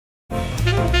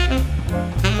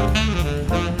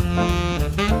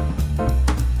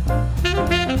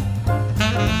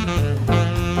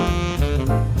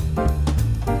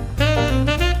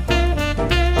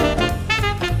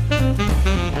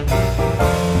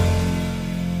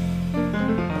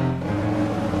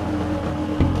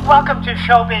Welcome to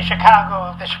Showbiz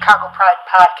Chicago, the Chicago Pride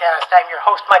Podcast. I'm your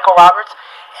host, Michael Roberts,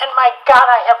 and my God,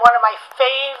 I have one of my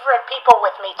favorite people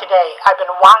with me today. I've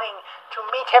been wanting to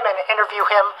meet him and interview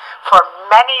him for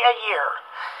many a year.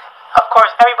 Of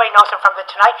course, everybody knows him from The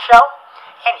Tonight Show,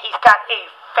 and he's got a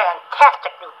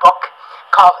fantastic new book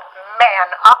called Man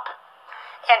Up,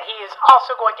 and he is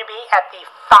also going to be at the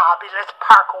fabulous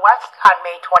Park West on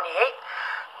May 28th.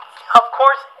 Of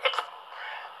course, it's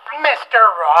Mr.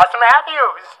 Ross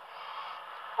Mathews.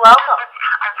 Welcome.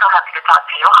 I'm so happy to talk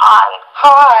to you. Hi.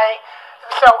 Hi.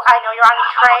 So I know you're on a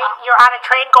train. You're on a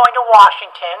train going to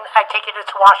Washington. I take it it's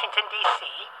Washington, D.C.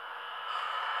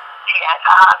 Yes,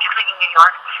 I'm just leaving New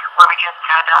York, where we just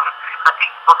had a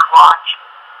big book launch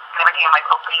and everything on my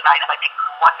opening night of my big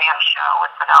one-man show,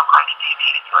 and so now I'm going to D.C.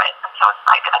 to do it. I'm so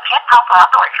excited. I can't talk about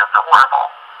it. I feel so horrible.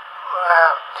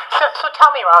 So tell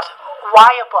me, Ross,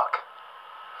 why a book?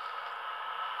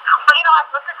 Well,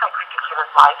 I've lived this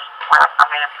ridiculous life where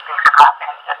things have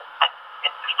happened, and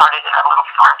it started in a little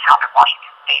farm town in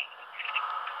Washington State.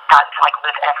 Got to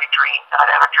live every dream that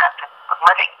I've ever dreamt, and was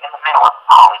living in the middle of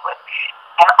Hollywood.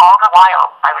 And all the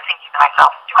while, I was thinking to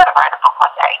myself, do I write a book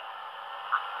one day?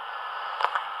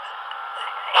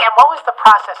 And what was the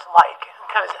process like?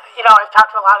 Because, I've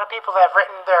talked to a lot of people that have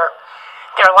written their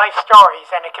life stories,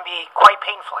 and it can be quite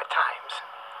painful at times.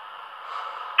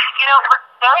 It was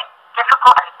very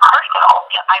difficult and personal.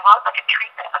 I wrote a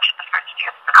treatment, which is the first few,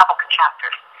 a couple of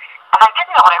chapters. And I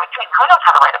didn't know what I was doing. Who knows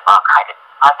how to write a book?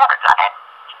 I've never done it.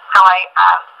 So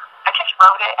I just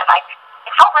wrote it, and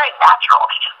it felt very natural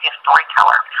to just be a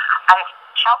storyteller. And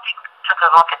Chelsea took a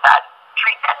look at that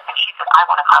treatment, and she said, I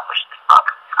want to publish this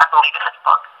book. I believe in this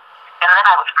book. And then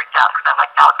I was freaked out because I'm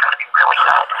like, now it's going to be really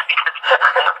good because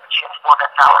she has 4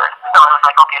 bestsellers. So I was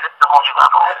like, okay, this is a whole new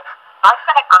level. So I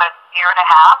spent a good year and a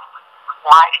half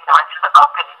writing the rest of the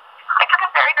book, and I took it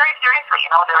very, very seriously.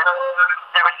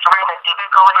 There were stories that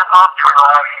didn't go in the book. There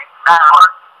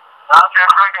were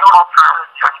very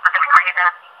specific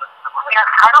reasons. The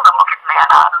title of the book is Man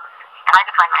Up, and I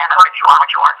define man up as you are what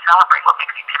you are. Celebrate what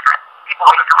makes you different. People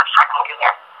waste so much time looking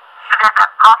at. So there's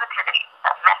that positivity,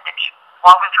 that message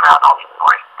woven throughout all these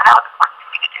stories, and that was important for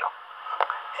me to do.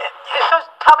 So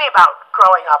tell me about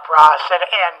growing up, Ross,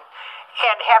 and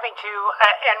having to,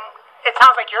 and it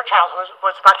sounds like your childhood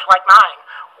was much like mine.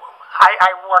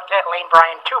 I worked at Lane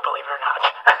Bryant too, believe it or not.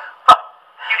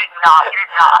 You did not.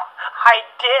 I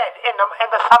did, in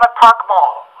the Summit Park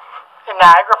Mall in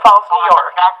Niagara Falls, New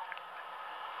York. That's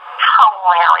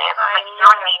hilarious. I know.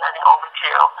 You're me and over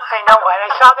too. I know, and I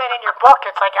saw that in your book.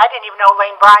 It's like I didn't even know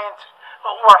Lane Bryant's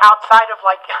were outside of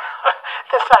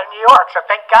this side of New York, so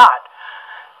thank God.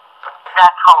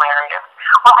 That's hilarious.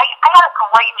 Well, I had a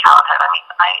great childhood.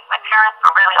 My parents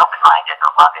were really open-minded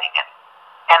and loving,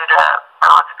 and I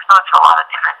was exposed to a lot of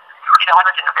different. I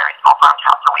lived in a very small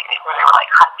farmhouse, so we were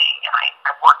hunting, and I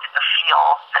worked in the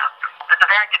fields. And it's a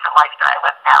very different life that I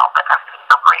live now, but I'm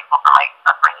so grateful for my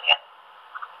upbringing.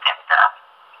 And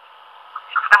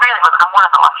it really was. I'm one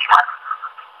of the lucky ones.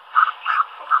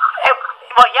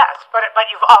 Well, yes, but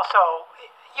you've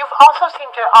also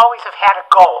seemed to always have had a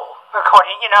goal,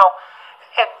 according, and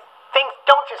things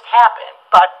don't just happen,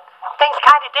 but things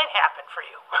kind of did happen for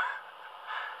you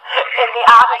in the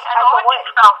oddest type of way.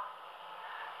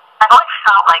 I've always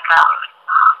felt like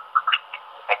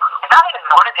not even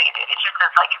motivated. It's just of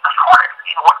course,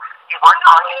 you work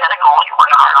hard, you set a goal, you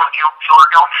work hard, you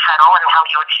don't settle, and how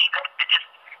you achieve it.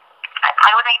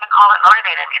 I wouldn't even call it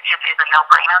motivated. It's a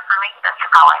no-brainer for me. That's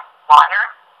just how I'm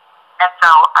wired. And so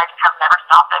I just have never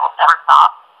stopped. I will never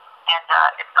stop. And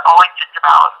it's always just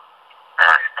about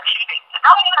achieving. It's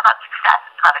not even about success.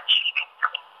 It's about achieving for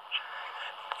me.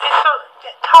 So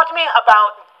talk to me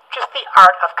about just the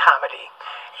art of comedy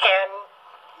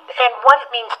and what it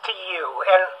means to you,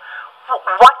 and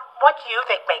what do you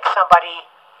think makes somebody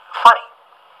funny?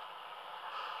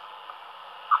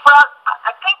 Well,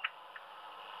 I think.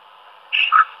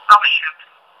 Oh shoot!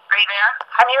 Are you there?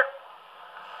 I'm here.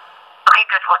 Okay,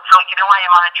 good. So I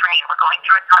am on a train. We're going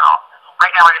through a tunnel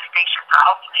right now at a station, so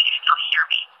hopefully you still hear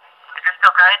me. Is this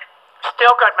still good?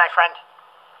 Still good, my friend.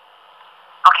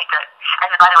 Okay, good. And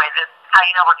by the way, this is how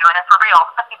you know we're doing it for real.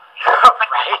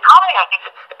 Right. Comedy, I think,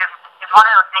 is one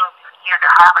of those things you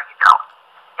either have or you don't.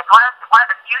 It's one of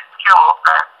the few skills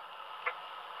that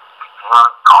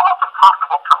is almost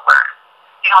impossible to learn.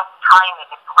 Timing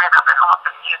and rhythm and almost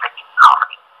the music in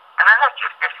comedy. And then there's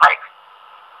just this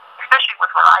especially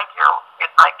with what I do,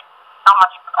 it's so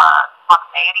much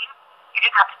spontaneity. You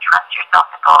just have to trust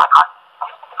yourself and go on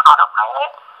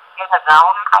autopilot, in the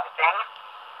zone kind of thing.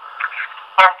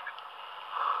 And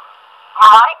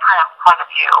my kind of point of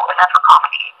view, and that's what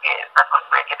comedy is, that's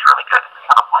where it gets really good, is to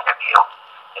have a point of view.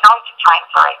 You know, I'm just trying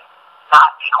to, like, not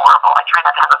be horrible. I try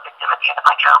not to have a victim at the end of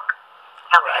my joke.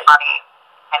 Just be funny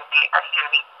and be a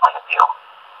unique point of view.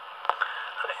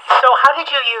 So how did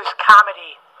you use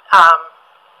comedy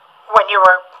when you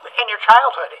were in your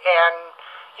childhood and,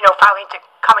 you know, coming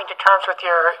to terms with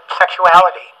your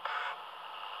sexuality?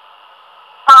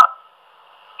 Well,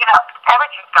 you know,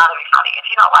 everything's got to be funny. If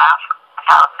you don't laugh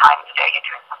 1,000 times a day, you're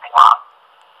doing something wrong.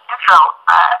 And so,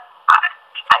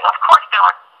 of course, there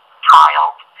were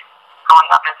trials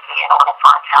growing up in a little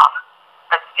farm town.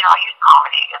 But, you know, I used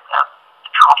comedy as a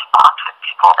tool to bond with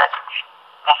people that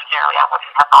necessarily I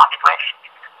wouldn't have bonded with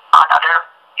on other,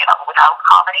 you know, without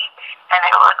comedy. And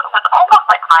it was almost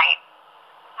like my,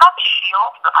 not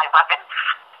shield, but my weapon.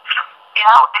 You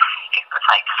know, it was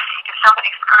like, if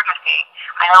somebody screwed with me,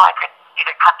 I know I could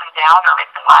either cut them down or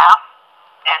make them laugh.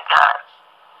 And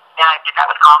then I did that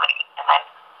with comedy. And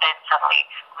then suddenly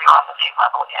we were on the same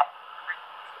level again.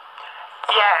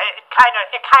 Yeah, it kind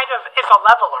of is a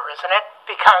leveler, isn't it?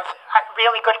 Because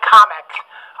really good comics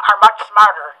are much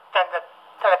smarter than the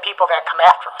people that come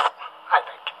after us, I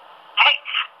think. Hey,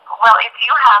 well, if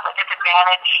you have a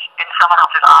disadvantage in someone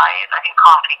else's eyes, I think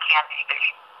comedy can be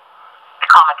the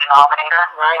common denominator.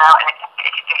 Right. You know, and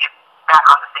it can get you back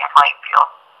on the same playing field.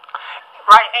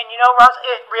 Right, and you know, Russ,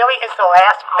 it really is the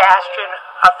last bastion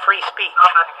of free speech. You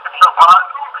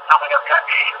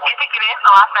think it is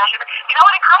the last bastion? You know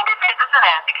what, it kind of is, isn't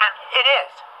it? Because it is.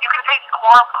 You can say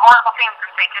horrible things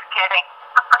and say, just kidding.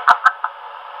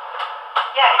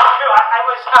 Yeah, it's true. I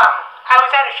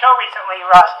was at a show recently,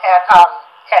 Russ,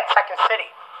 at Second City,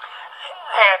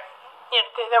 and you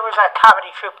know, there was a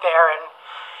comedy troupe there, and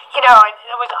you know,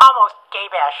 it was almost gay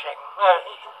bashing,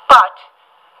 but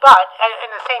in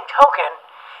the same token,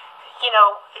 you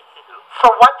know, for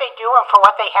what they do and for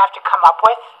what they have to come up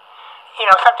with, you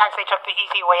know, sometimes they took the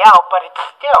easy way out, but it's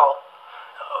still,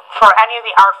 for any of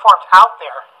the art forms out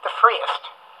there, the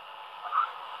freest.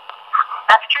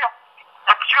 That's true.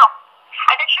 That's true.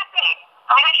 And it should be.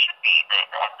 I mean, it should be.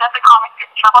 That's a comic get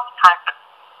in trouble sometimes, but,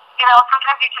 you know,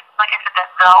 sometimes you just, like I said,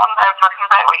 that zone that I was talking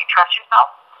about where you trust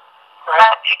yourself,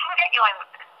 right. It can get you in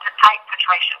tight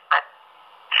situations, but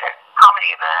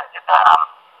comedy is a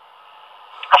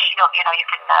shield. You know, you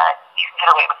can get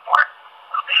away with more.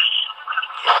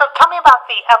 So tell me about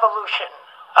the evolution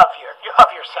of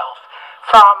yourself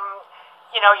from,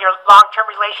 you know, your long-term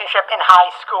relationship in high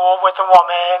school with a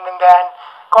woman, and then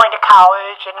going to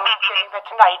college and getting the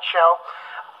Tonight Show.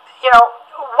 You know,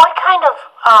 what kind of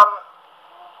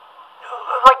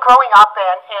like growing up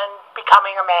and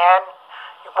becoming a man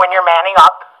when you're manning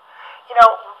up? You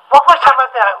know, who were some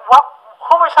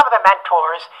of the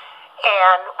mentors,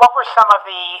 and what were some of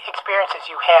the experiences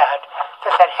you had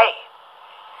that said, hey,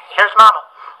 here's mama?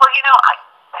 Well, you know,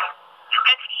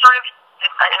 it's sort of,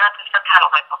 and that's the subtitle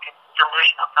of my book, it's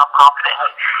Delusional Self-Confidence.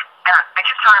 And I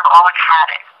just sort of always had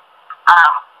it.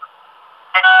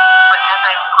 But as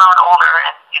I've grown older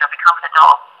and, you know, become an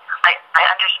adult, I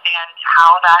understand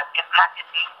how that impacted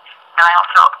me. And I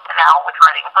also, now with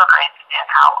writing a book, I understand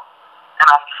how, and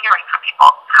I'm hearing from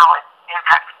people, how it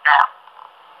impacts them.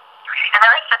 And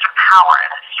there is such a power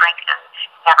and a strength in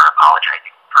never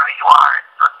apologizing for who you are, and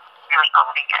for really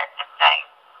owning it and saying,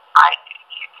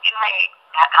 you may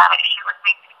have an issue with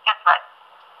me, yes, but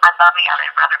I love you and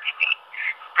I'd rather be me.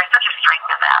 There's such a strength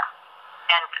in that.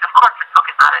 And of course, this book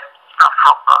is not a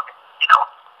self-help book. You know,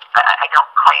 I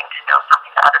don't claim to know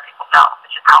something that other people don't.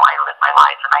 It's just how I live my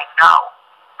life, and I know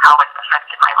how it's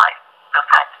affected my life, those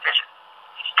kinds of decisions.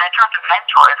 And in terms of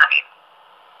mentors, I mean,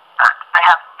 I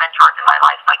have mentors in my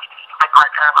life, like my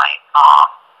partner, my mom,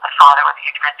 my father was a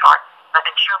huge mentor. But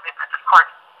in show business, of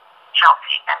course,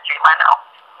 Chelsea and Jay Leno.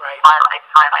 Right. I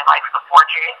find my life before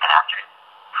Jay and after,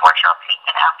 before Chelsea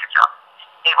and after Chelsea.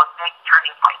 It was big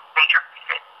turning point, major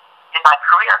pivot in my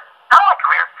career. Not my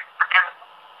career,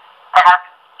 but as,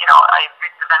 you know, I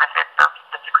reaped the benefits of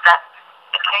the success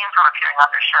that came from appearing on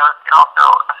their shows. It also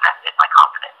affected my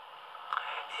confidence.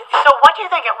 So what do you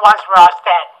think it was, Ross,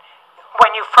 that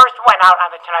when you first went out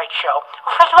on the Tonight Show,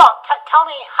 well, first of all, tell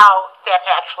me how that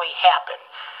actually happened.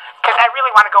 Because I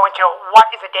really want to go into what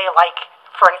is a day like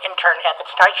for an intern at the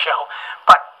Tonight Show.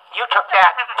 But you took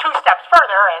that 2 steps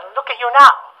further, and look at you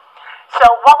now. So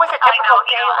what was a typical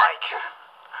day like?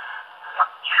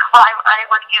 Well, I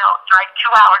would, you know, drive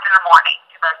 2 hours in the morning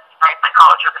to my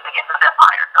college was in the Inland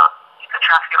Empire, so the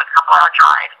traffic was a couple-hour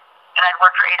drive. And I'd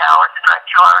work for 8 hours to drive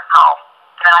 2 hours home.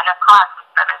 And then I'd have class from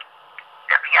 7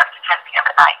 p.m. to 10 p.m.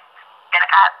 at night. And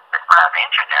when I was an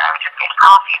intern there, I would just get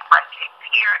coffee, lunch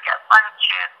here, get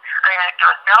lunches. I mean, there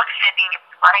was no sitting,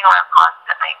 running around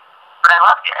constantly. but I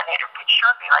loved it, and it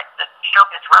showed me, like, the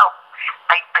Showbiz rope.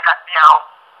 I got to know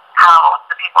how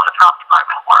the people in the prop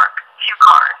department work, cue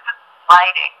cards,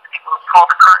 lighting, the people who pull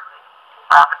the curtains,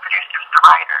 the producers, the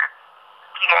writers,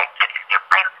 PA,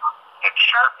 it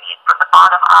showed me from the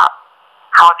bottom up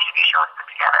how a TV show is put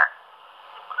together.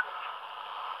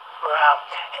 Wow.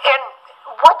 And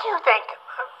what do you think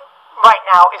right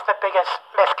now is the biggest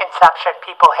misconception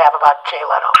people have about Jay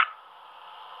Leno?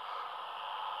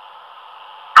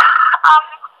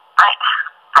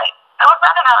 I would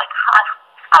rather not, like,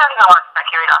 I don't even want to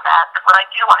speculate on that, but what I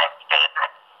do want to say is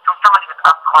that from someone who's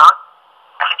up close,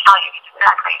 I can tell you he's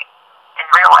exactly in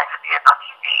real life as he is on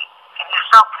TV, and he's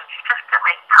so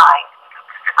consistently kind and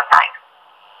consistently nice.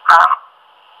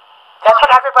 That's what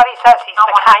everybody says. He's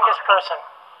the kindest person.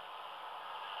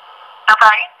 I'm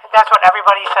sorry? That's what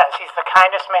everybody says. He's the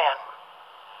kindest man.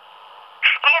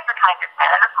 He is the kindest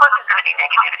man, and of course there's going to be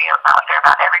negativity out there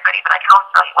about everybody, but I can also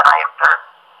tell you what I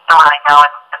observe and what I know,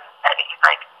 and he's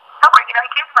like, don't worry, you know,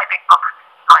 he came to my big book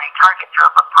party, Target, threw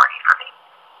a book party for me,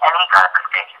 and he got up on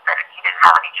stage and said he didn't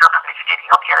have any children, but if he did, he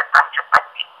hoped he had a son just like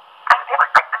me. And it was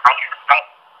like the nicest thing.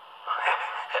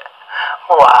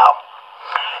 Wow.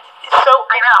 So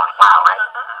I know, wow, right?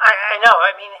 I know.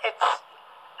 I mean, it's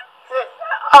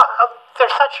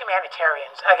they're such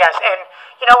humanitarians, I guess. And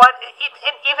you know what?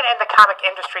 Even in the comic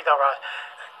industry, though, Ross,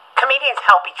 comedians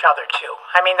help each other too.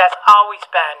 I mean, that's always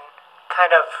been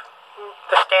kind of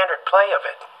the standard play of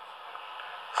it.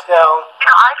 So you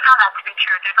know, I found that to be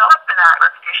true. There's always been that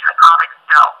reputation that comics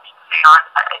don't. You know,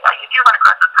 you do run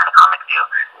across those kind of comics who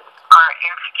are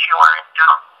insecure and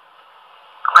don't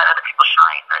let other people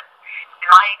shine. But in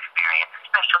my experience,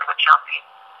 especially with Chelsea,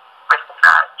 with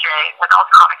Jay, with all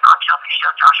the comics on Chelsea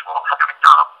Show, Josh Wolf, Heather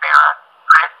McDonald, Sarah,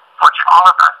 Chris, Fortune, all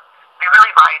of us, we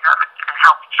really rise up and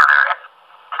help each other and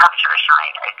help each other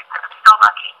shine. I'm so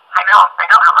lucky. I know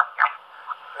how lucky I am.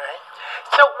 right.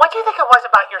 So what do you think it was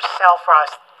about yourself,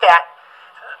 Ross, that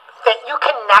you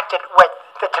connected with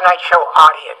the Tonight Show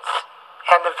audience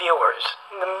and the viewers,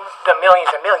 the millions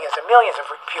and millions and millions of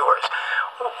viewers?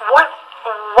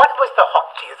 What was the hook,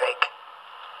 do you think?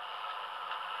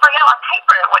 Well, you know, on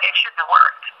paper, it shouldn't have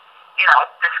worked. You know,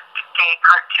 this gay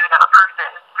cartoon of a person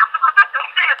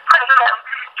putting them,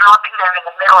 dropping them in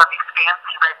the middle of these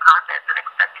fancy red carpets and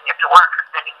expecting it to work, or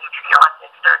sending you to the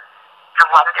audience to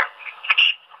London.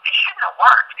 It shouldn't have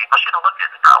worked. People should have looked at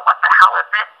it and thought, what the hell is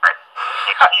this? But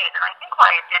it did. And I think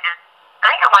why it did is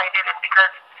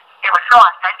because it was so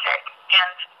authentic.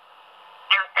 And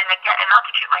again, and not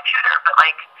to toot my tutor, but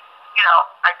like, you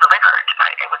know, I delivered.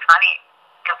 It was funny.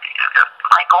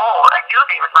 My goal, I knew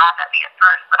they would laugh at me at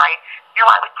first, but I knew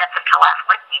I would get them to laugh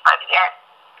with me by the end.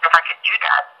 And if I could do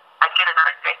that, I'd get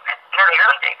another segment. You know, the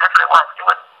early days, that's what it was.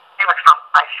 It was from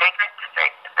my segment to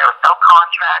segment. There was no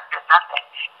contract, there's nothing.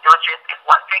 It was just, if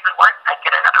one segment worked, I'd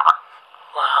get another one.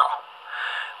 Wow.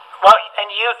 Well, and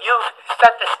you've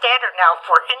set the standard now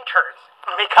for interns,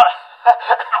 because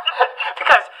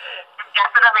because it's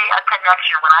definitely a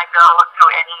connection. When I go to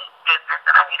any business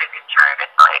and I need an intern,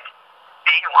 it's like,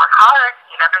 you work hard,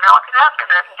 you never know what can happen.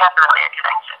 There's definitely a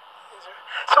connection.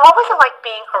 So what was it like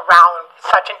being around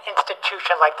such an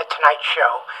institution like The Tonight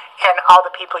Show and all the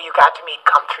people you got to meet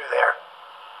come through there?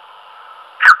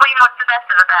 Well, you know, it's the best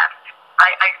of the best.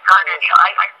 I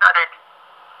started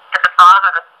at the bottom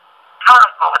of the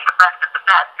totem pole with the best of the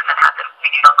best, and then had this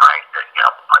mediocre rise to, you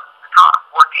know, on the top,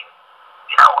 working,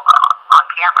 you know, on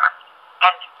camera.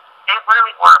 And they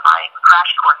really were my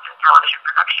crash course in television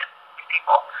production.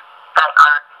 People that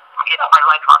are, you know, my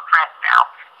lifelong friends now.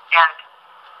 And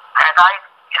as I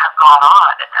have gone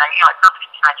on, and you know, it's not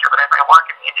just Tonight Show, but as I work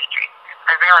in the industry,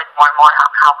 I realize more and more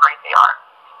how great they are.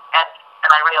 And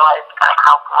I realize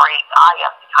how great I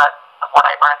am because of what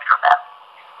I learned from them.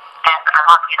 And I'm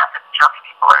lucky enough that the Chelsea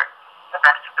people are the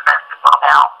best of the best as well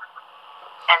now.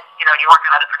 And, you know, you work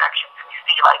in other productions and you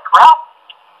see, like, well,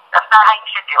 that's not how you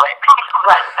should do it.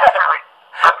 Right. That's really,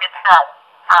 it's not,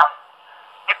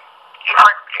 it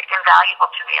was invaluable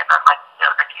to me, and then, like, you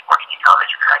know, I keep working in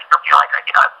television, and I still feel like I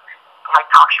get my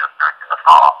talk show starts in the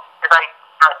fall, because I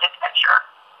did venture.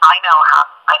 I know how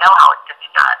it should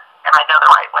be done, and I know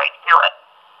the right way to do it,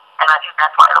 and I think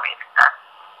that's why it'll be a success.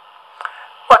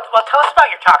 Well, tell us about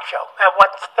your talk show.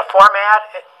 What's the format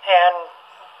and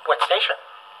what station?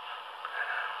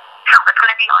 It's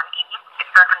going to be on E! It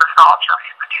starts in the fall.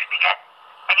 Chelsea's producing it,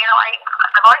 and you know,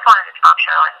 I've always wanted a talk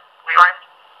show, and we were in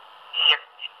E! And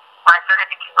when I started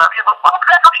thinking about it, what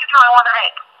kind of talk show do I want to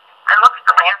make? I looked at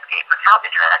the landscape of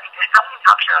television, and I think there's so many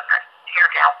talk shows that tear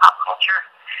down pop culture,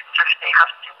 sort of say how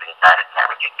stupid is that, it's that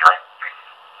ridiculous.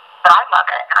 But I love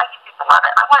it, and I think people love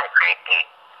it. I want to create a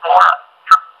forum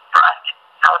for us to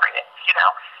celebrate it, you know.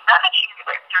 Not in a cheesy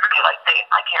way, to really like say,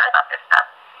 I care about this stuff.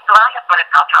 So I have put it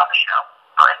out on the show,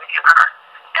 or in the universe,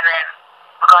 and then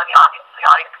we'll go to the audience. The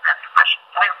audience can ask questions.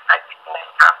 I invite people in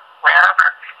from wherever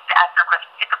to ask their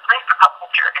questions. It's a place for pop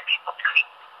culture and people to meet.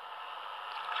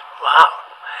 Wow.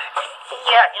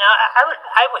 Yeah, you know,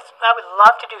 I would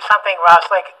love to do something, Ross,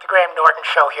 like the Graham Norton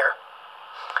show here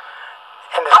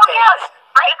in the States. Yes,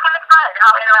 right. It's kind of fun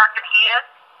how interactive he is.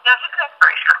 You know, he's an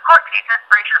inspiration. Of course, he's an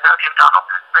inspiration. No, Jim Donald's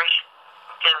an inspiration.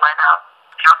 Jim went out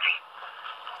guilty.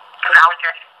 And now he's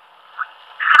ready.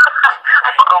 I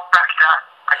feel pressed on.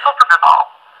 I feel from them all.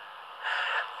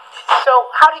 So,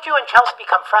 how did you and Chelsea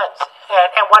become friends?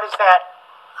 And what is that?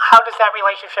 How does that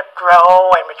relationship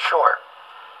grow and mature?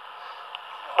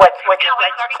 With your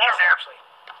great success, actually.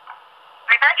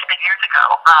 We met each other years ago.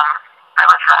 I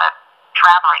was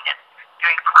traveling and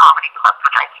doing some comedy clubs,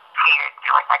 which I hated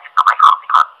doing. I just don't like comedy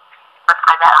clubs. But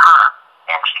I met her,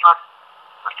 and she was,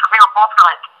 we were both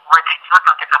like ridiculous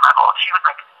on different levels. She was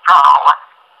like so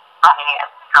funny and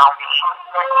so mean,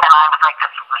 and I was like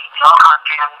this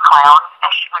cartoon clown,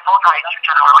 and we both thought each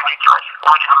other were ridiculous, and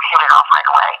we just hit it off right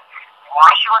away.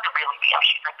 And she wasn't really me. I mean,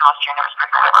 she's like the most generous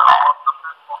person I've ever met.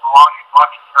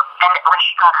 And when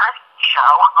she got her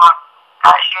show,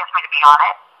 she asked me to be on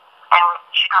it, and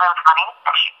she thought I was funny,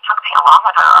 and she took me along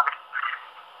with her on this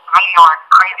meteoric,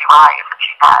 crazy ride that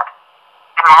she had.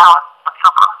 And now,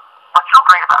 what's so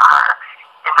great about her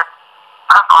is that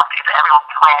her boss is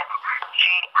everyone's twin.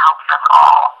 She helps us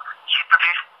all. She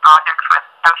produced projects with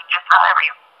just about every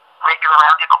regular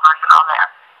roundtable person on there.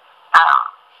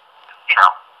 You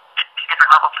know,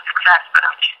 different levels of success, but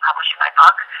she's publishing my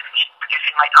book, she's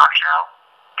producing my talk show,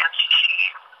 and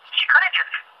she could have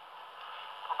just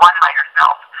won by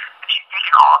herself, and she's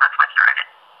taken all of us with her in it.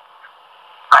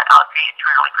 But I'll be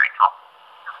eternally grateful.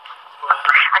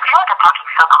 I feel like I'm talking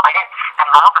so quiet and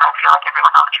low, but I feel like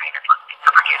everyone on the train is listening, so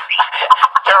forgive me.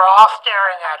 They're all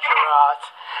staring at you, Ross.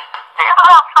 Isn't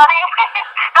that funny?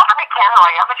 Not to be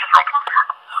candidly, I'm just like,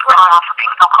 everyone else is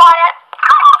being so quiet.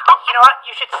 You know what?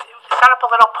 You should set up a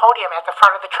little podium at the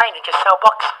front of the train and just sell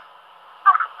books.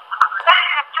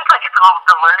 Just like it's all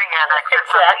the learning annex.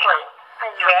 Exactly.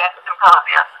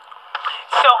 Symposium.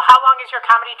 So, how long is your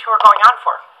comedy tour going on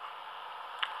for?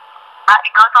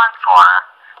 It goes on for,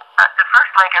 the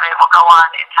first leg of it will go on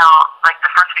until, like,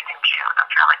 the first week in June. I'm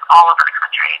traveling all over the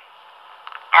country.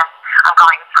 And I'm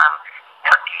going from, you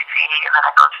know, D.C., and then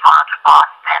I go far to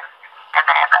Boston, and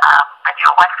then I do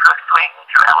a West Coast swing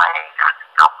through L.A., San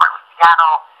Francisco, Portland,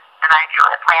 Seattle, and I do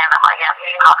Atlanta, Miami,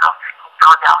 Chicago,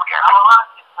 Philadelphia.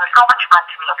 There's so much fun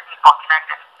to meet the people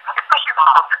connected, especially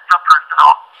because it's so personal,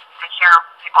 to hear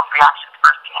people's reactions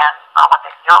firsthand on what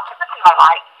they feel. Because this is my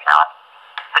life, you know.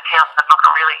 The tales in the book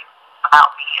are really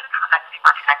about me, and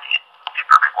connecting it's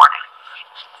super rewarding.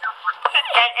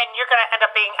 And you're going to end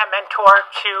up being a mentor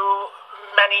to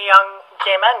many young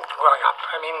gay men growing up.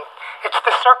 I mean, it's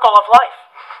the circle of life.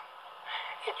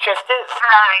 It just is. You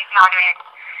know,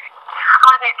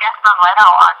 I was a guest on Leno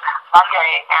on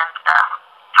Monday, and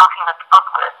talking about the book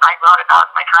that I wrote about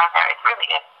my time there, it really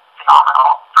is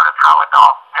phenomenal, sort of how it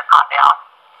all has gone down.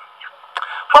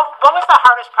 Well, what was the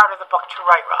hardest part of the book to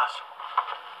write, Ross?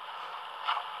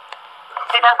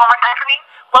 Say that one more time for me?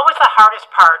 What was the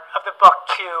hardest part of the book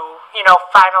to, you know,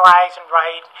 finalize and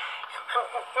write?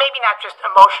 Maybe not just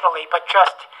emotionally, but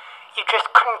just, you just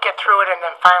couldn't get through it, and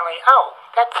then finally, oh,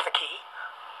 that's the key.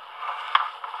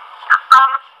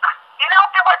 You know,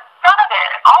 there was none of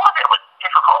it. All of it was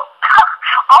difficult.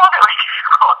 All of it was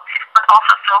difficult, but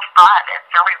also so fun and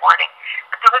so rewarding.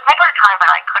 But there was never a time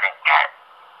that I couldn't get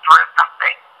through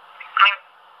something. I mean,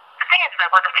 the thing is that I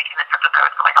wasn't making this up as I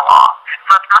was going along.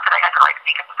 So it's not that I had to, like,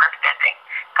 think of the perfect ending.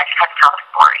 I just had to tell the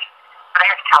story. But I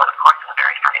had to tell it, of course, in a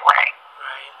very funny way.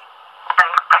 Right. And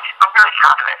I'm really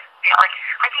proud of it. You know, like,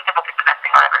 I think the book is the best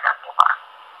thing I've ever done so far.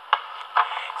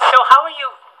 So how are you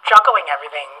juggling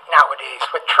everything nowadays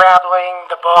with traveling,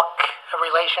 the book, a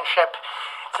relationship?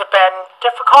 Has it been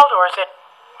difficult, or is it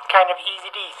kind of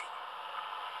easy-deasy?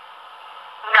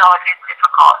 No, it's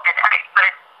difficult.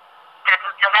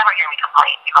 You'll never hear me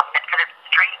complain, because it's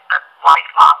a dream, a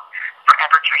lifelong,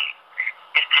 forever dream,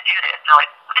 is to do this. So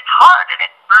it's hard, and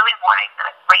it's early mornings, and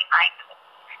it's late nights, and it's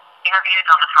interviews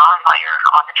on the phone while you're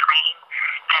on the train,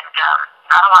 and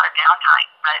not a lot of downtime,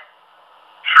 but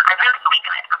I really believe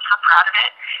in it. I'm so proud of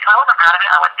it. If I wasn't proud of it,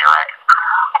 I wouldn't do it.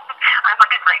 I'm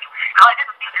like, no, I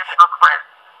didn't think this book was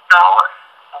so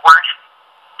worth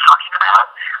talking about.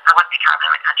 I wouldn't be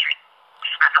traveling the country to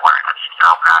spread the word. I'm so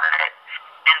proud of it.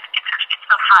 And it's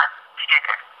so fun to do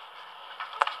this.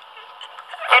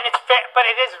 And but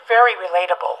it is very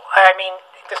relatable. I mean,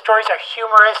 the stories are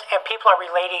humorous and people are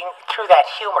relating through that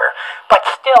humor, but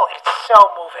still it's so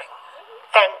moving.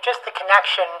 And just the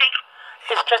connection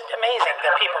is just amazing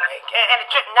that people make. And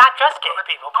it's not just gay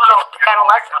people, but just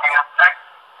adolescents.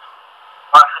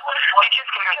 It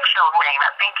just gave me chills saying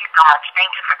that. Thank you so much.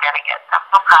 Thank you for getting it. I'm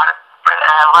so proud of you for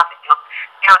that. I love it. You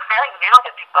know, it's very new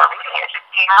that people are reading it. It just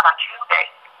came out on Tuesday.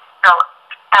 So,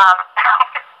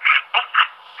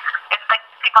 it's like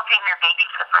people seeing their baby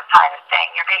for the first time and saying,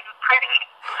 your baby's pretty.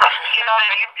 You know what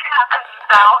I mean?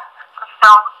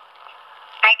 So,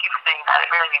 thank you for saying that. It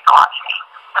really means a lot to me.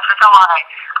 But for so long,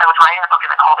 I was writing a book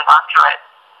and then holding on to it.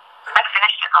 I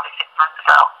finished it probably 6 months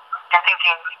ago and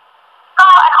thinking,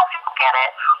 oh, I hope people get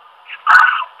it.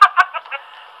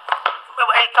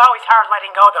 It's always hard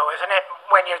letting go, though, isn't it?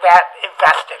 When you're that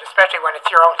invested, especially when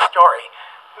it's your own story.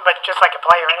 But just like a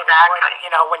play or anything, Exactly.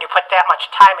 When you put that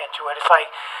much time into it, it's like,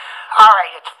 all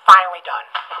right, it's finally done.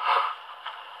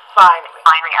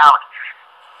 Finally out.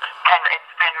 And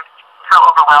it's been so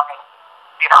overwhelming,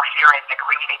 hearing and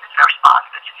reading the response.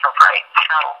 It's just so great.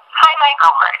 So, Hi, Mike. So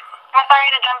great. I'm sorry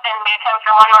to jump in. We have time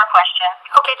for one more question.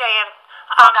 Okay, Diane.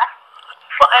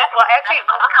 Well, actually,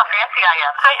 look how fancy I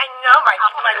am. I know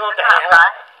my little Diana.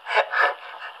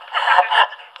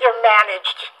 You're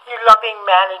managed. You love being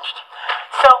managed.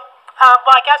 So,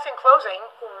 I guess in closing,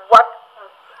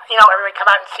 everybody come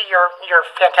out and see your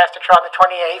fantastic show on the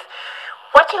 28th.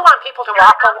 What do you want people to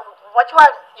what do you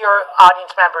want your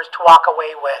audience members to walk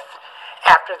away with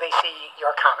after they see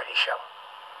your comedy show?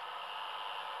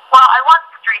 Well, I want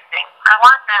 3 things. I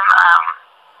want them to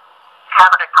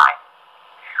have a good time.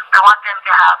 I want them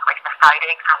to have, the side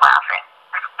aches from laughing.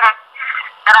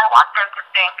 And I want them to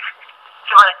think,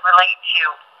 to relate to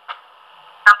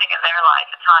something in their life,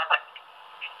 a time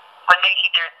when they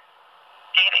either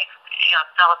did,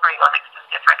 celebrate what makes them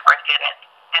different or didn't.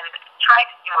 And try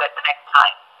to do it the next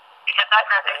time. Because that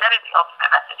is the ultimate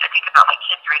message. I think about my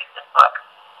kids reading this book.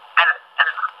 And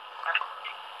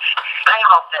I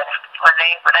hope that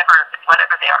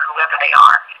whatever they are, whoever they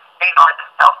are, they know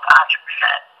themselves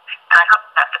 100%. And I hope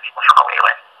that's what people come away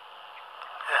with.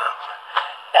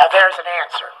 Yeah. Now there's an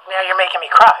answer. Now you're making me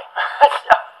cry.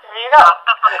 So, there you go.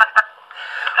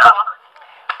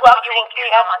 Well, you will be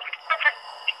so much.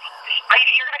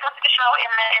 You're going to go to the show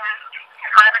in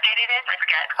whatever date it is? I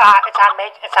forget. It's on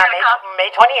May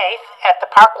 28th at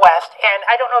the Park West, and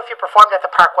I don't know if you performed at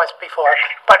the Park West before,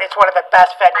 but it's one of the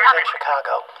best venues in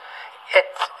Chicago.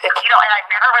 It's and I've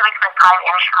never really spent time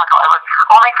in Chicago. I was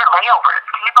only for layovers.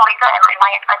 Can you believe that?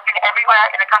 I've been everywhere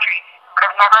in the country, but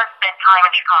I've never spent time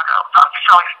in Chicago. So I'm just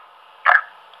showing there.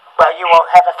 Well, you will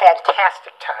have a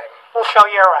fantastic time. We'll show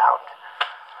you around.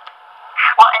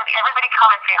 Well, and everybody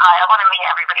come and say hi. I want to meet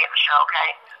everybody at the show, okay?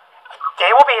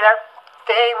 They will be there.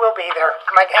 They will be there.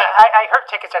 I heard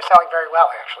tickets are selling very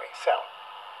well, actually. So.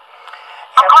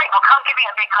 Oh, great. Well, come give me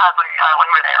a big hug when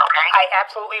we're there, okay? I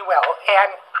absolutely will.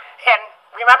 And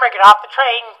remember, get off the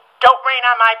train. Don't rain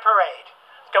on my parade.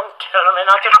 Don't tell me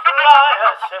not to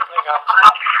fly. Simply got to.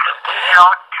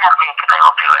 Don't tempt me, because I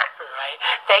will do it. Right.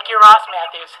 Thank you, Ross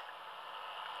Mathews.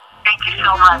 Thank you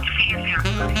so much. See you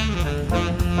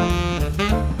soon.